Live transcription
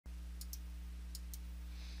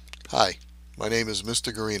Hi, my name is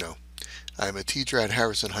Mr. Guarino. I am a teacher at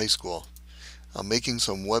Harrison High School. I'm making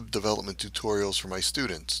some web development tutorials for my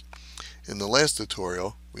students. In the last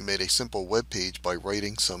tutorial, we made a simple web page by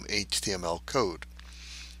writing some HTML code.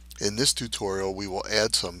 In this tutorial, we will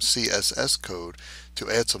add some CSS code to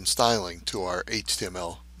add some styling to our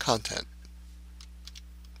HTML content.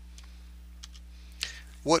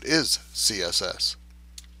 What is CSS?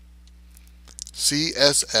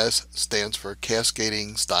 CSS stands for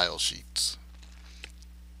Cascading Style Sheets.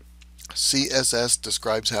 CSS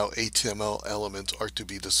describes how HTML elements are to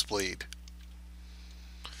be displayed.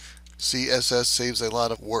 CSS saves a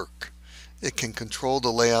lot of work. It can control the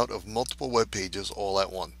layout of multiple web pages all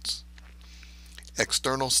at once.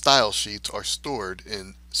 External style sheets are stored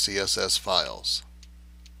in CSS files.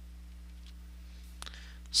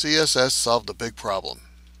 CSS solved a big problem.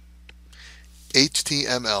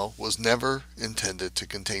 HTML was never intended to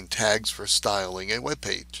contain tags for styling a web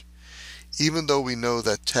page. Even though we know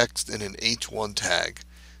that text in an H1 tag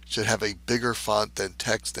should have a bigger font than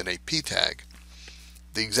text in a P tag,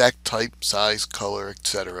 the exact type, size, color,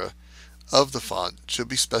 etc. of the font should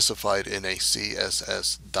be specified in a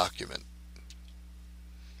CSS document.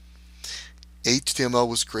 HTML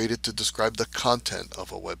was created to describe the content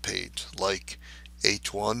of a web page, like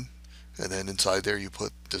H1, and then inside there you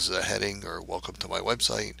put this is a heading or welcome to my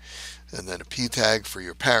website, and then a P tag for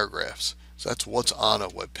your paragraphs. So that's what's on a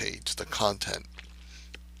web page, the content.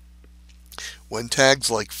 When tags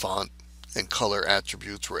like font and color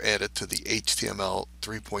attributes were added to the HTML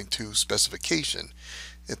 3.2 specification,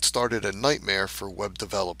 it started a nightmare for web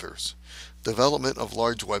developers. Development of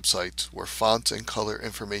large websites where fonts and color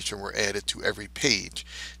information were added to every page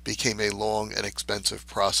became a long and expensive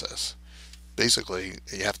process. Basically,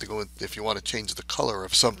 you have to go in, if you want to change the color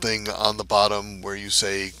of something on the bottom where you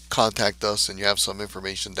say contact us and you have some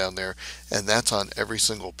information down there, and that's on every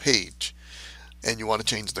single page, and you want to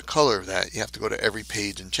change the color of that, you have to go to every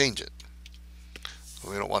page and change it.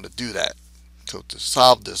 We don't want to do that. So to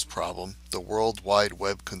solve this problem, the World Wide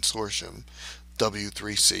Web Consortium,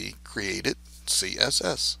 W3C, created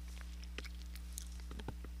CSS.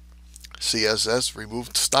 CSS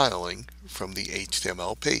removed styling from the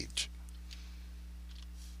HTML page.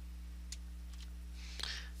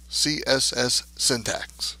 CSS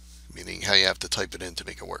syntax, meaning how you have to type it in to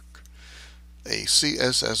make it work. A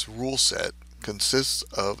CSS rule set consists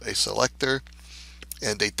of a selector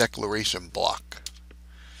and a declaration block.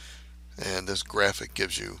 And this graphic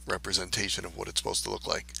gives you representation of what it's supposed to look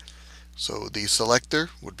like. So the selector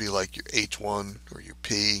would be like your H1 or your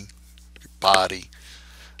P, your body.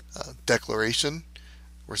 Declaration,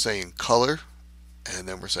 we're saying color, and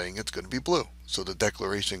then we're saying it's going to be blue. So the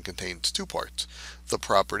declaration contains two parts: the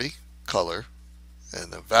property, color, and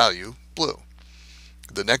the value, blue.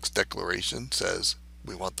 The next declaration says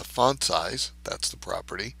we want the font size, that's the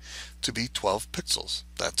property, to be 12 pixels,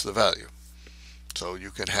 that's the value. So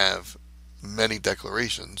you can have many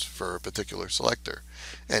declarations for a particular selector,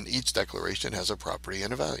 and each declaration has a property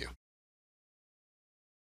and a value.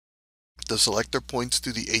 The selector points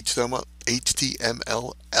to the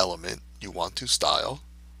HTML element you want to style.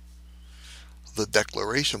 The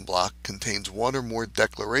declaration block contains one or more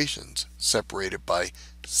declarations separated by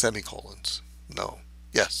semicolons.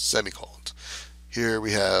 Semicolons. Here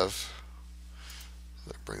we have,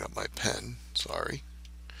 let me bring up my pen, sorry,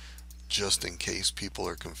 just in case people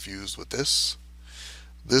are confused with this.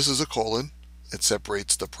 This is a colon, it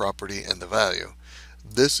separates the property and the value.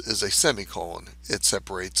 This is a semicolon, it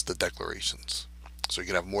separates the declarations. So you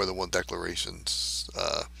can have more than one declaration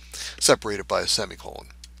separated by a semicolon.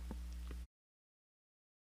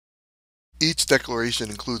 Each declaration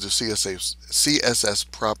includes a CSS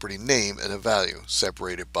property name and a value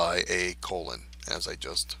separated by a colon, as I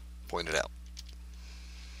just pointed out.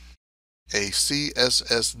 A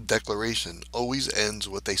CSS declaration always ends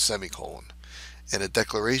with a semicolon, and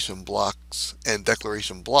declaration blocks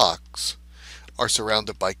are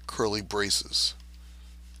surrounded by curly braces.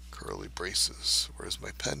 Curly braces. Where's my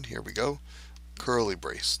pen? Here we go. Curly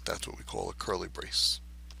brace. That's what we call a curly brace.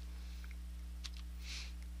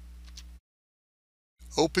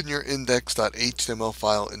 Open your index.html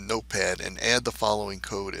file in Notepad and add the following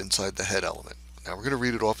code inside the head element. Now we're going to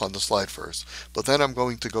read it off on the slide first, but then I'm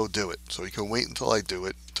going to go do it, so you can wait until I do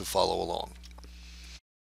it to follow along.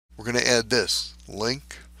 We're going to add this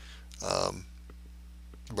link,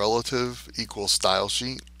 relative equals style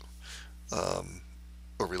sheet,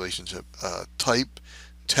 or relationship, type,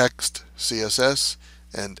 text, CSS,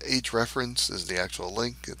 and hrefs is the actual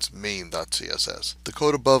link. It's main.css. The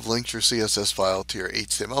code above links your CSS file to your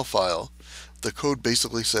HTML file. The code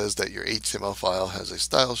basically says that your HTML file has a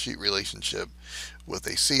style sheet relationship with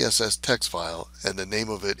a CSS text file, and the name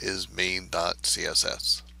of it is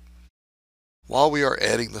main.css. While we are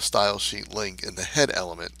adding the style sheet link in the head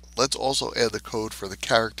element, let's also add the code for the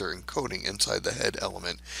character encoding inside the head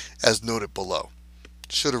element as noted below.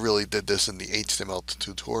 Should have really did this in the HTML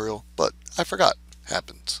tutorial, but I forgot.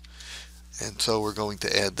 Happens. And so we're going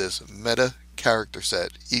to add this meta character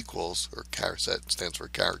set equals, or char set stands for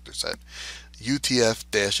character set,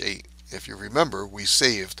 UTF-8. If you remember, we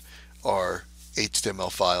saved our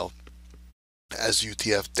HTML file as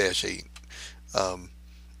UTF-8.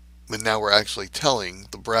 And now we're actually telling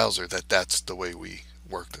the browser that that's the way we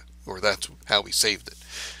worked it, or that's how we saved it.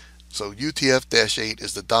 So UTF-8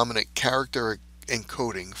 is the dominant character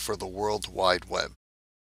encoding for the World Wide Web,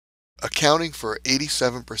 accounting for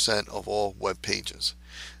 87% of all web pages.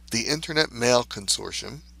 The Internet Mail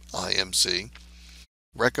Consortium, IMC,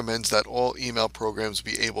 recommends that all email programs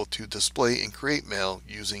be able to display and create mail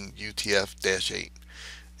using UTF-8.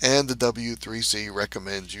 And the W3C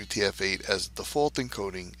recommends UTF-8 as default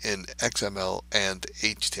encoding in XML and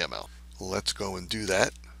HTML. Let's go and do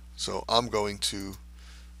that. So I'm going to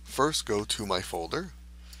first go to my folder,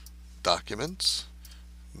 Documents,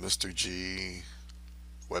 MrG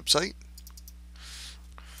website.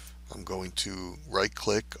 I'm going to right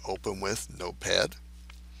click, open with Notepad.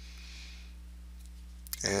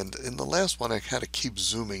 And in the last one I had to keep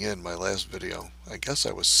zooming in my last video. I guess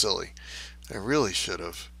I was silly. I really should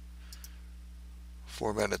have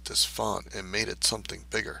formatted this font and made it something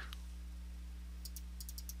bigger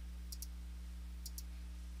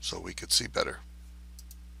so we could see better.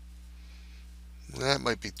 That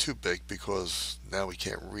might be too big because now we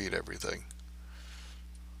can't read everything.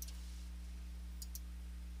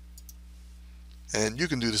 And you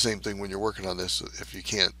can do the same thing when you're working on this if you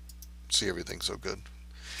can't see everything so good.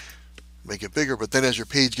 Make it bigger, but then as your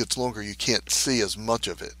page gets longer you can't see as much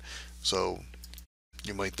of it. So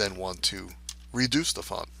you might then want to reduce the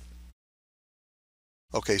font.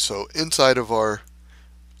 Okay, so inside of our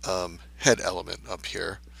head element up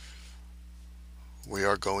here, we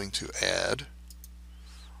are going to add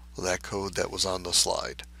that code that was on the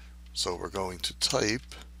slide. So we're going to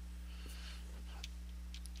type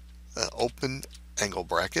open angle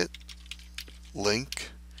bracket,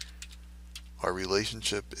 link. Our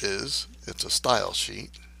relationship is, it's a style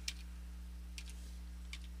sheet.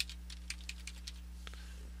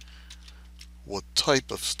 What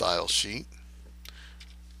type of style sheet?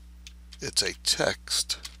 It's a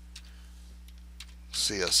text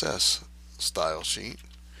CSS style sheet.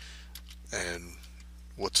 And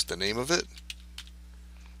what's the name of it?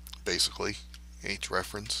 Basically,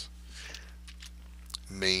 href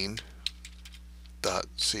main.css.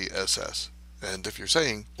 And if you're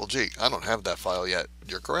saying, well gee, I don't have that file yet,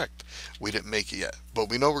 you're correct. We didn't make it yet, but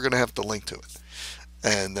we know we're going to have to link to it.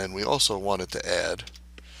 And then we also wanted to add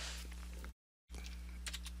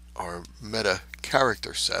our meta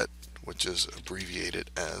character set, which is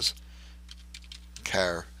abbreviated as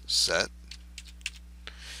char set,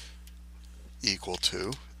 equal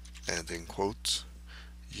to, and in quotes,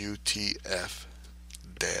 UTF-8,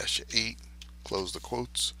 close the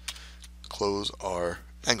quotes, close our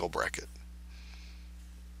angle bracket.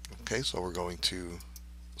 Okay, so we're going to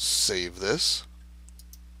save this.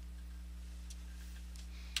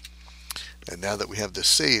 And now that we have this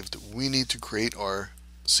saved, we need to create our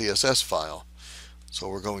CSS file. So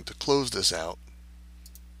we're going to close this out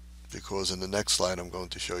because in the next slide I'm going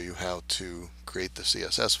to show you how to create the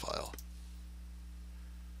CSS file.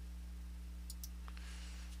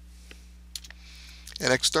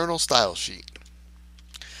 An external style sheet.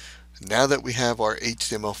 Now that we have our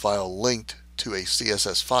HTML file linked to a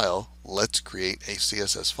CSS file, let's create a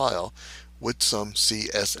CSS file with some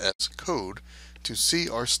CSS code to see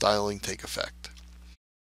our styling take effect.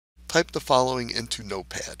 Type the following into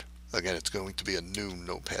Notepad. Again, it's going to be a new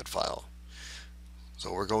Notepad file.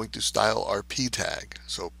 So we're going to style our P tag.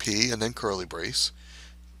 So P and then curly brace,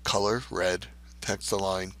 color red, text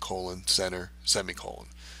align, colon, center, semicolon.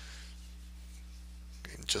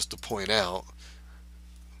 And just to point out,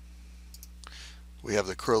 we have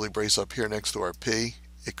the curly brace up here next to our P.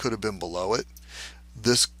 It could have been below it.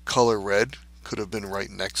 This color red could have been right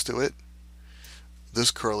next to it.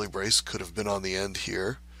 This curly brace could have been on the end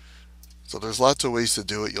here. So there's lots of ways to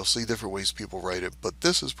do it. You'll see different ways people write it, but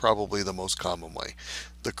this is probably the most common way.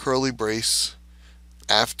 The curly brace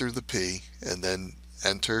after the P, and then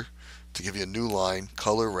enter to give you a new line,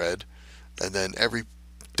 color red, and then every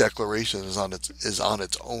declaration is on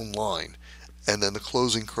its own line, and then the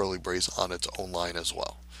closing curly brace on its own line as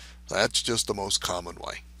well. That's just the most common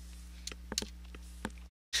way.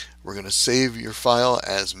 We're going to save your file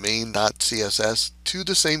as main.css to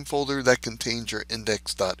the same folder that contains your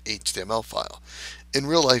index.html file. In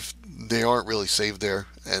real life, they aren't really saved there,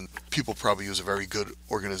 and people probably use a very good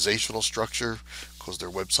organizational structure because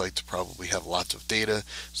their websites probably have lots of data,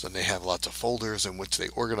 so then they have lots of folders in which they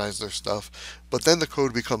organize their stuff. But then the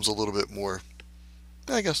code becomes a little bit more,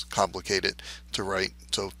 I guess, complicated to write.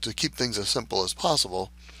 So to keep things as simple as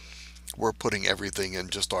possible, we're putting everything in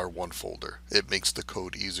just our one folder. It makes the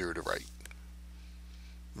code easier to write.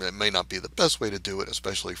 It may not be the best way to do it,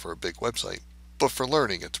 especially for a big website, but for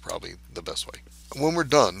learning, it's probably the best way. When we're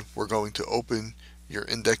done, we're going to open your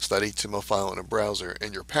index.html file in a browser,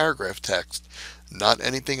 and your paragraph text, not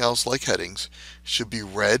anything else like headings, should be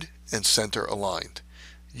red and center aligned.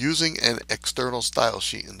 Using an external style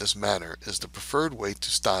sheet in this manner is the preferred way to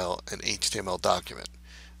style an HTML document,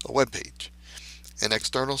 a web page. An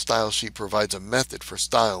external style sheet provides a method for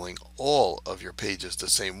styling all of your pages the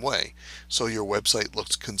same way, so your website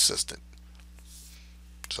looks consistent.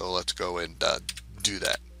 So let's go and do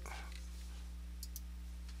that.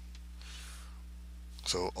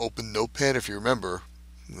 So open Notepad. If you remember,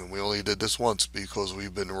 we only did this once because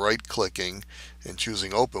we've been right clicking and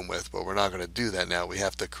choosing open with, but we're not going to do that now. We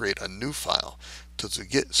have to create a new file. To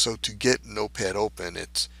get Notepad open,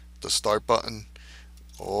 it's the start button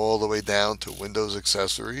all the way down to Windows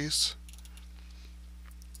Accessories.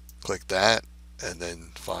 Click that and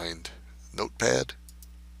then find Notepad.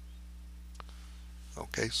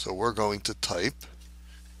 Okay, so we're going to type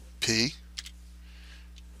P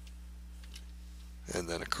and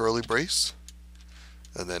then a curly brace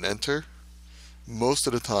and then enter. Most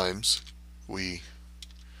of the times we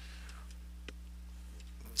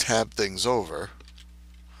tab things over.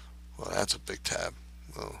 Well, that's a big tab.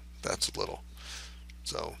 Well, that's little.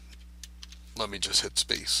 So let me just hit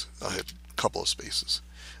space. I'll hit a couple of spaces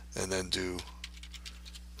and then do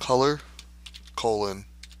color colon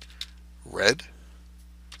red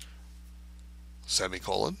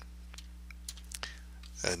semicolon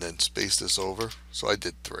and then space this over. So I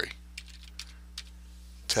did 3.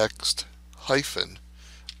 Text hyphen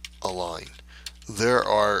align. There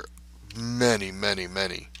are many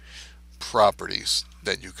properties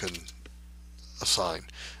that you can assign.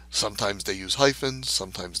 Sometimes they use hyphens,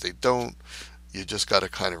 sometimes they don't. You just got to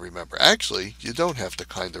kind of remember. Actually, you don't have to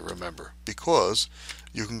kind of remember, because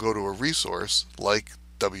you can go to a resource like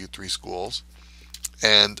W3 Schools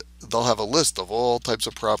and they'll have a list of all types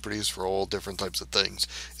of properties for all different types of things,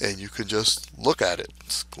 and you can just look at it.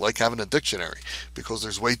 It's like having a dictionary, because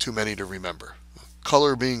there's way too many to remember.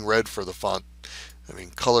 Color being red for the font,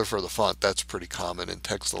 color for the font, that's pretty common, and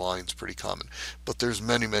text align's pretty common, but there's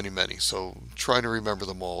many, so trying to remember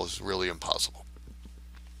them all is really impossible.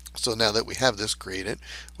 So now that we have this created,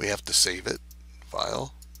 we have to save it.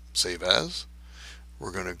 File, save as.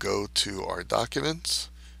 We're going to go to our documents,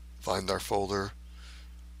 find our folder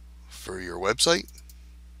for your website,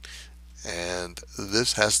 and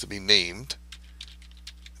this has to be named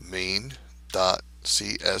main.css,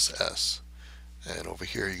 and over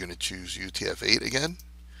here you're going to choose UTF-8 again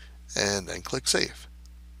and then click save,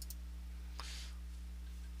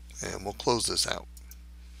 and we'll close this out.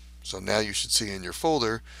 So now you should see in your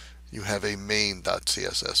folder you have a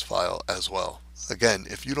main.css file as well. Again,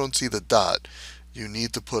 if you don't see the dot, you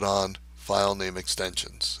need to put on file name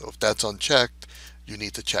extensions. So if that's unchecked, you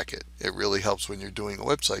need to check it. It really helps when you're doing a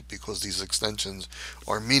website, because these extensions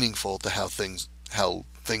are meaningful to how things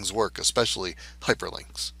work, especially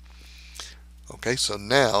hyperlinks. Okay, so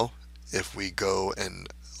now if we go and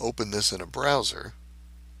open this in a browser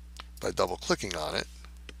by double clicking on it,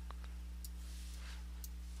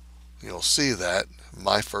 you'll see that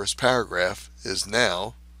my first paragraph is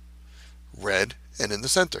now red and in the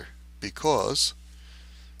center, because,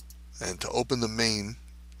 and to open the main.css,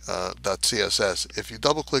 if you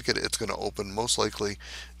double click it, it's going to open most likely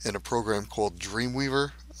in a program called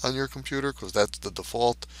Dreamweaver on your computer, because that's the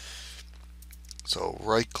default. So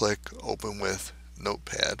right click, open with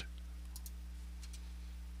Notepad,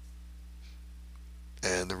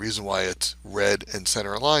 and the reason why it's red and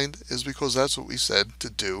center aligned is because that's what we said to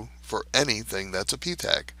do for anything that's a p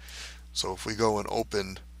tag. So if we go and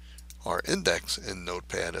open our index in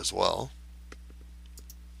Notepad as well,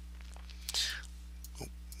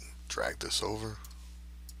 drag this over,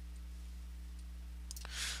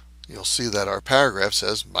 you'll see that our paragraph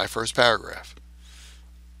says my first paragraph.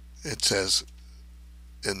 It says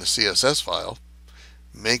in the CSS file,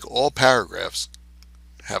 make all paragraphs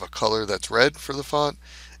have a color that's red for the font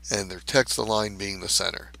and their text align being the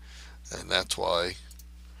center, and that's why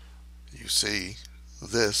you see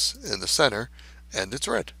this in the center and it's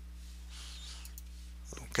red.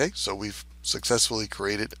 Okay, so we've successfully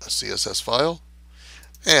created a CSS file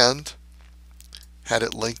and had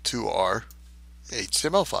it linked to our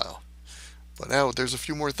HTML file. But now there's a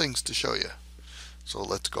few more things to show you. So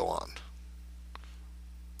let's go on.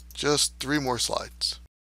 Just 3 more slides.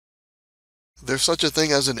 There's such a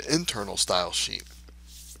thing as an internal style sheet.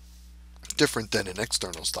 Different than an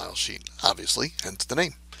external style sheet, obviously, hence the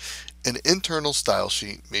name. An internal style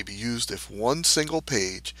sheet may be used if one single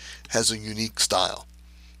page has a unique style.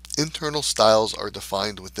 Internal styles are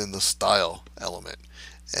defined within the style element,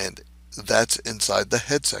 and that's inside the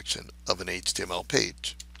head section of an HTML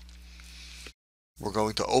page. We're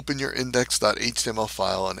going to open your index.html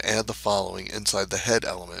file and add the following inside the head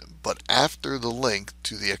element, but after the link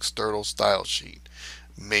to the external style sheet,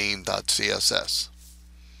 main.css.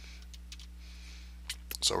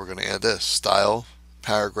 So we're going to add this, style,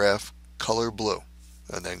 paragraph, color blue,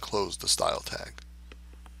 and then close the style tag.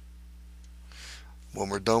 When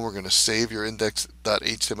we're done, we're going to save your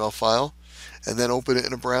index.html file and then open it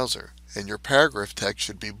in a browser, and your paragraph text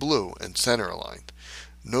should be blue and center aligned.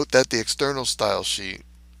 Note that the external style sheet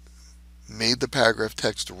made the paragraph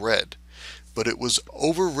text red, but it was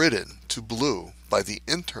overridden to blue by the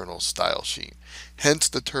internal style sheet, hence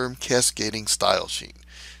the term cascading style sheet,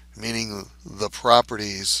 meaning the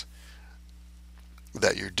properties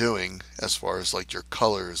that you're doing as far as like your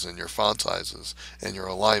colors and your font sizes and your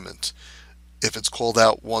alignment. If it's called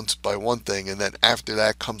out once by one thing and then after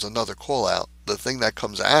that comes another call out, the thing that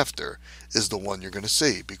comes after is the one you're going to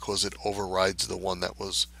see because it overrides the one that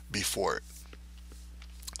was before it.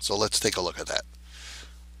 So let's take a look at that.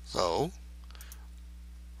 So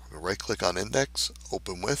I'm going to right click on index,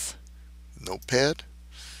 open with notepad,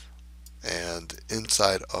 and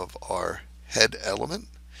inside of our head element,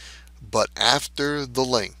 but after the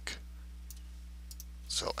link.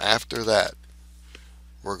 So after that,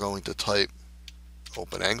 we're going to type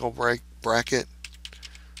open angle bracket,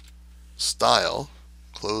 style,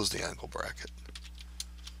 close the angle bracket,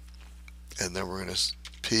 and then we're going to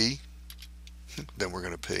P, then we're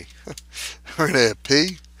going to P. We're going to hit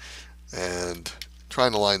P and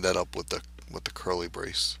trying to line that up with the curly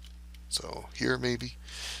brace. So here maybe,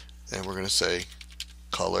 and we're going to say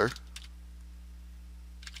color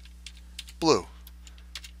blue,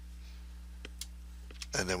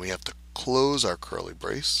 and then we have to close our curly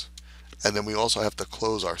brace, and then we also have to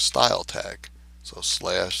close our style tag, so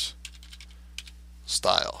slash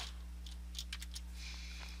style.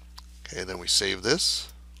 Okay, then we save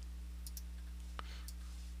this,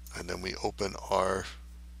 and then we open our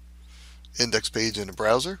index page in the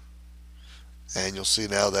browser, and you'll see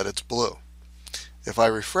now that it's blue. If I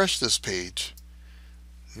refresh this page,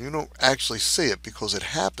 you don't actually see it because it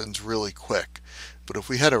happens really quick. But if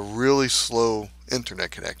we had a really slow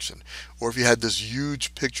internet connection, or if you had this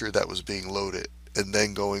huge picture that was being loaded and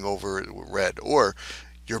then going over it with red, or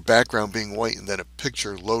your background being white and then a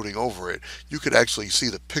picture loading over it, you could actually see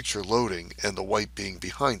the picture loading and the white being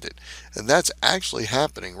behind it. And that's actually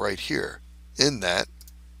happening right here in that,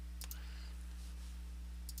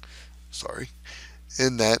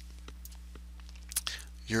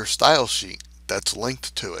 your style sheet that's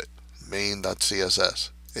linked to it,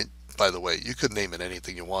 main.css. By the way, you could name it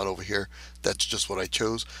anything you want over here. That's just what I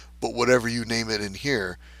chose. But whatever you name it in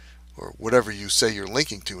here, or whatever you say you're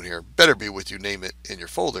linking to in here, better be what you name it in your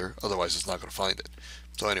folder. Otherwise, it's not going to find it.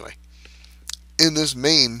 So anyway, in this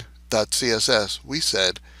main.css, we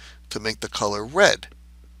said to make the color red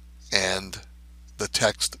and the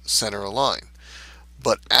text center align.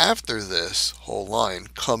 But after this whole line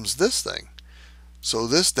comes this thing. So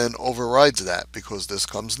this then overrides that because this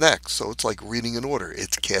comes next. So it's like reading in order.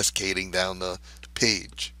 It's cascading down the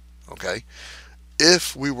page. Okay?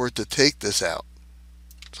 If we were to take this out,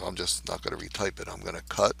 so I'm just not going to retype it. I'm going to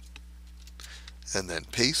cut and then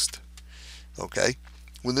paste. Okay?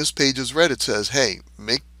 When this page is read, it says, hey,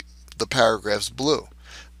 make the paragraphs blue.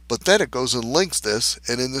 But then it goes and links this,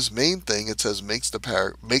 and in this main thing it says make the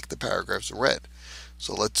paragraphs red.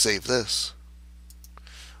 So let's save this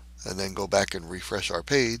and then go back and refresh our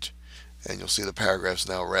page, and you'll see the paragraphs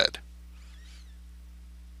now red.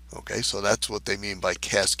 Okay, so that's what they mean by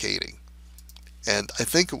cascading. And I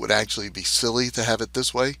think it would actually be silly to have it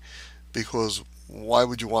this way, because why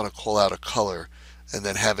would you want to call out a color and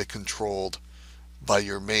then have it controlled by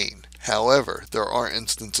your main? However, there are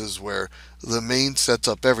instances where the main sets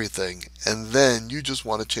up everything, and then you just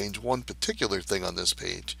want to change one particular thing on this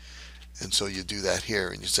page. And so you do that here,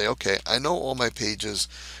 and you say, okay, I know all my pages,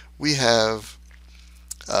 we have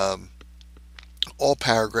all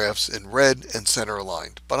paragraphs in red and center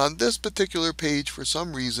aligned. But on this particular page, for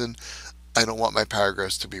some reason, I don't want my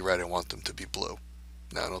paragraphs to be red, I want them to be blue.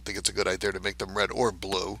 Now, I don't think it's a good idea to make them red or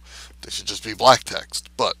blue. They should just be black text.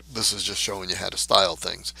 But this is just showing you how to style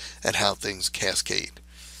things and how things cascade.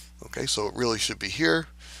 Okay, so it really should be here.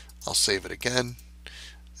 I'll save it again,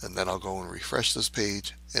 and then I'll go and refresh this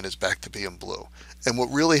page, and it's back to being blue. And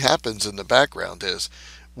what really happens in the background is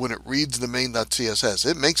when it reads the main.css,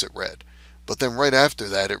 it makes it red. But then right after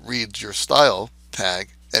that, it reads your style tag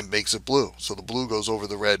and makes it blue. So the blue goes over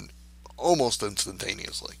the red almost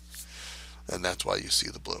instantaneously. And that's why you see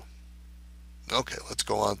the blue. Okay, let's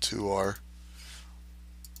go on to our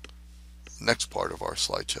next part of our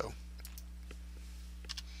slideshow.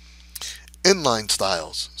 Inline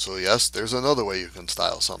styles. So yes, there's another way you can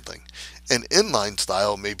style something. An inline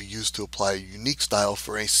style may be used to apply a unique style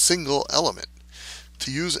for a single element.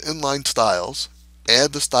 To use inline styles,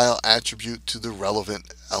 add the style attribute to the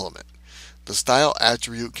relevant element. The style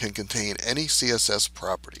attribute can contain any CSS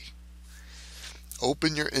property.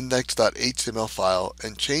 Open your index.html file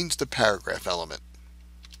and change the paragraph element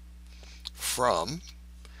from,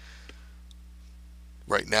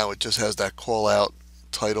 right now it just has that call out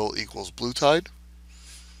title equals blue tide.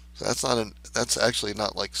 So that's actually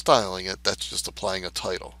not like styling it, that's just applying a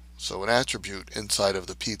title. So an attribute inside of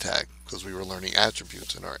the p tag, because we were learning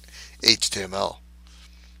attributes in our HTML,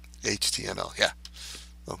 yeah.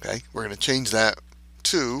 Okay, we're going to change that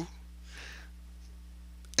to,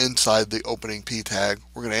 inside the opening p tag,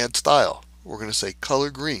 we're going to add style. We're going to say color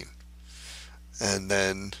green and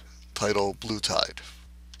then title blue tide.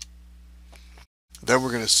 Then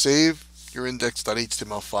we're going to save your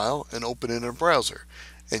index.html file and open it in a browser,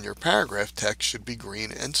 and your paragraph text should be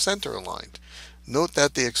green and center aligned. Note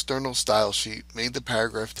that the external style sheet made the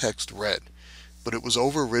paragraph text red, but it was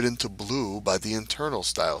overridden to blue by the internal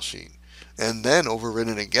style sheet, and then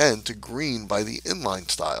overridden again to green by the inline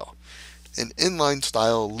style. An inline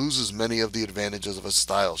style loses many of the advantages of a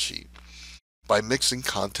style sheet by mixing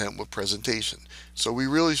content with presentation, so we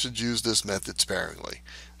really should use this method sparingly.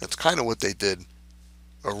 That's kind of what they did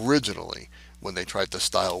originally when they tried to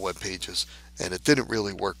style web pages, and it didn't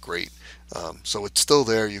really work great. So it's still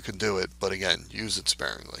there, you can do it, but again, use it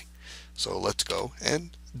sparingly. So let's go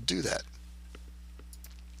and do that.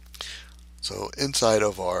 So inside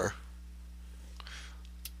of our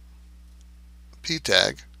p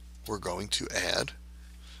tag, we're going to add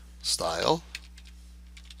style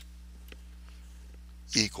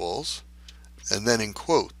equals, and then in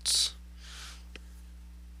quotes,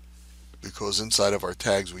 because inside of our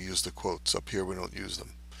tags we use the quotes. Up here we don't use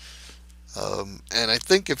them. And I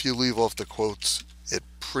think if you leave off the quotes, it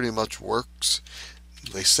pretty much works.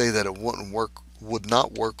 They say that it would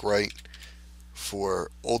not work right for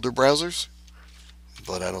older browsers,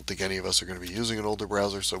 but I don't think any of us are going to be using an older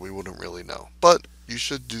browser, so we wouldn't really know. But you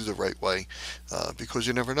should do the right way, because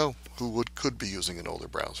you never know who could be using an older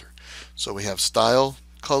browser. So we have style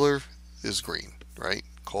color is green, right?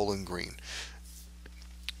 Colon green.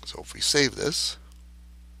 So if we save this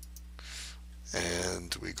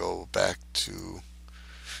and we go back to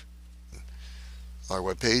our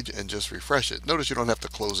web page and just refresh it, notice you don't have to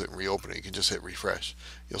close it and reopen it. You can just hit refresh.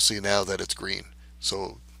 You'll see now that it's green. So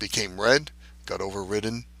it became red, got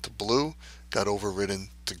overridden to blue, got overridden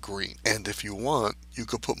to green. And if you want, you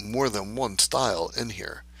could put more than one style in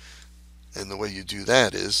here. And the way you do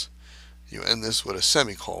that is you end this with a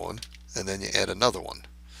semicolon and then you add another one.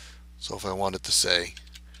 So if I wanted to say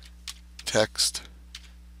text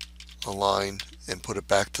align and put it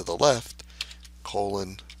back to the left,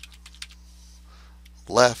 colon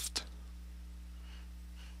left,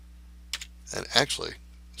 and actually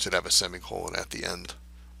it should have a semicolon at the end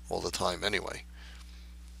all the time anyway.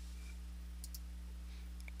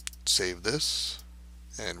 Save this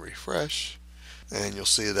and refresh, and you'll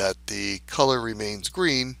see that the color remains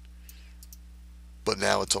green, but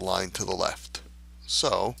now it's aligned to the left.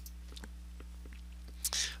 So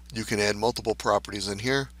you can add multiple properties in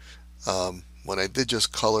here. When I did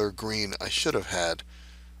just color green, I should have had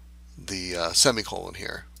the semicolon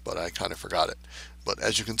here, but I kind of forgot it. But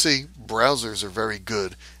as you can see, browsers are very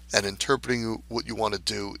good at interpreting what you want to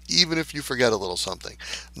do, even if you forget a little something.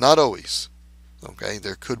 Not always. Okay,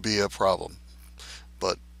 there could be a problem,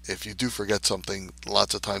 but if you do forget something,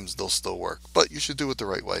 lots of times they'll still work. But you should do it the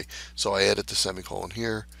right way. So I added the semicolon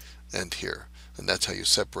here and here, and that's how you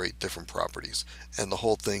separate different properties. And the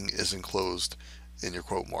whole thing is enclosed in your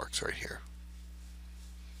quote marks right here.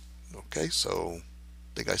 Okay, so I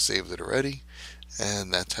think I saved it already,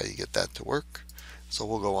 and that's how you get that to work. So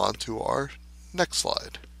we'll go on to our next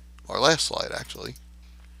slide, our last slide actually.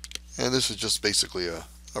 And this is just basically a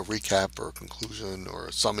recap or a conclusion or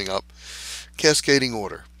a summing up. Cascading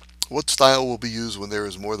order. What style will be used when there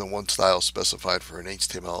is more than one style specified for an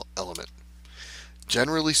HTML element?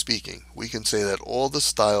 Generally speaking, we can say that all the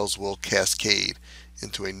styles will cascade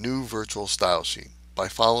into a new virtual style sheet by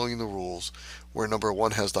following the rules where number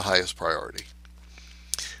 1 has the highest priority.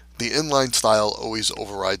 The inline style always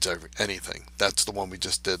overrides anything. That's the one we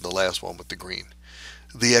just did, the last one with the green.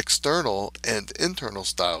 The external and internal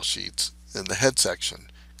style sheets in the head section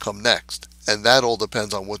come next, and that all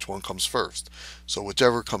depends on which one comes first. So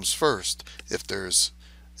whichever comes first, if there's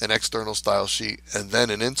an external style sheet and then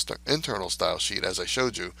an internal style sheet, as I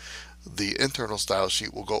showed you, the internal style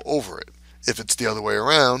sheet will go over it. If it's the other way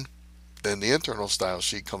around, then the internal style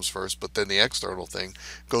sheet comes first, but then the external thing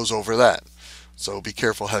goes over that. So be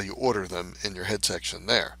careful how you order them in your head section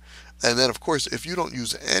there. And then, of course, if you don't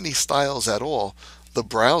use any styles at all, the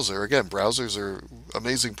browser, again, browsers are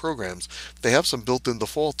amazing programs. They have some built-in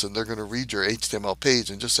defaults, and they're going to read your HTML page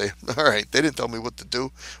and just say, all right, they didn't tell me what to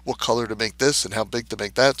do, what color to make this, and how big to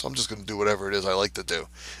make that, so I'm just going to do whatever it is I like to do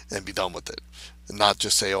and be done with it. And not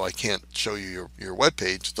just say, oh, I can't show you your web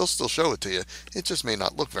page. They'll still show it to you. It just may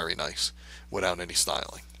not look very nice without any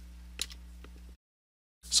styling.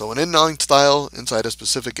 So an inline style inside a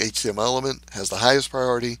specific HTML element has the highest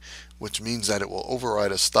priority, which means that it will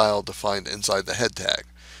override a style defined inside the head tag,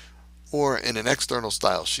 or in an external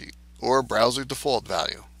style sheet, or a browser default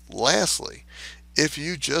value. Lastly, if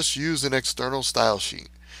you just use an external style sheet,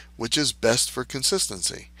 which is best for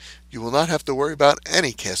consistency, you will not have to worry about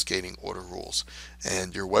any cascading order rules,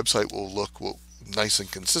 and your website will look nice and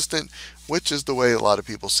consistent, which is the way a lot of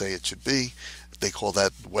people say it should be. They call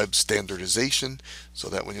that web standardization, so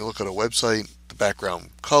that when you look at a website, the background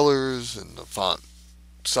colors and the font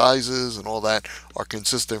sizes and all that are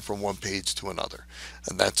consistent from one page to another.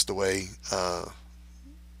 And that's the way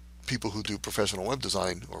people who do professional web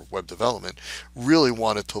design or web development really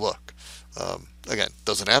want it to look. Again,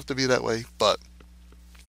 doesn't have to be that way, but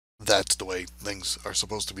that's the way things are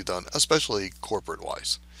supposed to be done, especially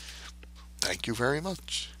corporate-wise. Thank you very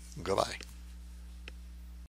much. Goodbye.